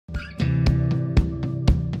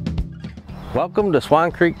Welcome to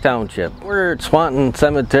Swancreek Township. We're at Swanton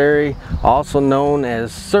Cemetery, also known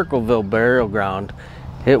as Circleville Burial Ground.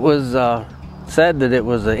 It was said that it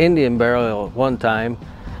was an Indian burial at one time.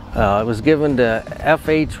 It was given to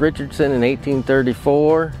F.H. Richardson in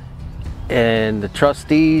 1834 and the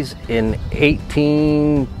trustees in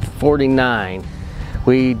 1849.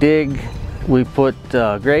 We put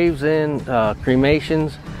graves in,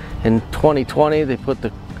 cremations. In 2020 they put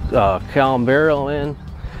the column burial in,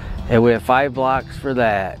 and we have 5 blocks for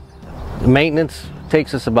that. The maintenance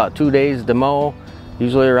takes us about 2 days to mow,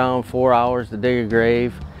 usually around 4 hours to dig a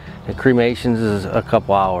grave, and cremations is a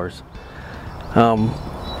couple hours.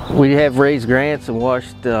 We have raised grants and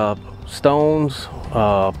washed stones,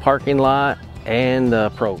 parking lot, and the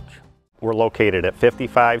approach. We're located at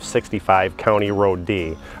 5565 County Road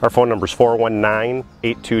D. Our phone number is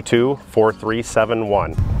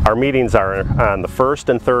 419-822-4371. Our meetings are on the first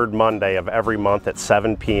and third Monday of every month at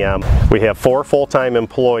 7 p.m. We have 4 full-time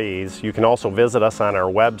employees. You can also visit us on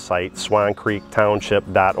our website,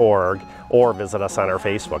 swancreektownship.org, or visit us on our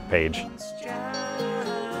Facebook page.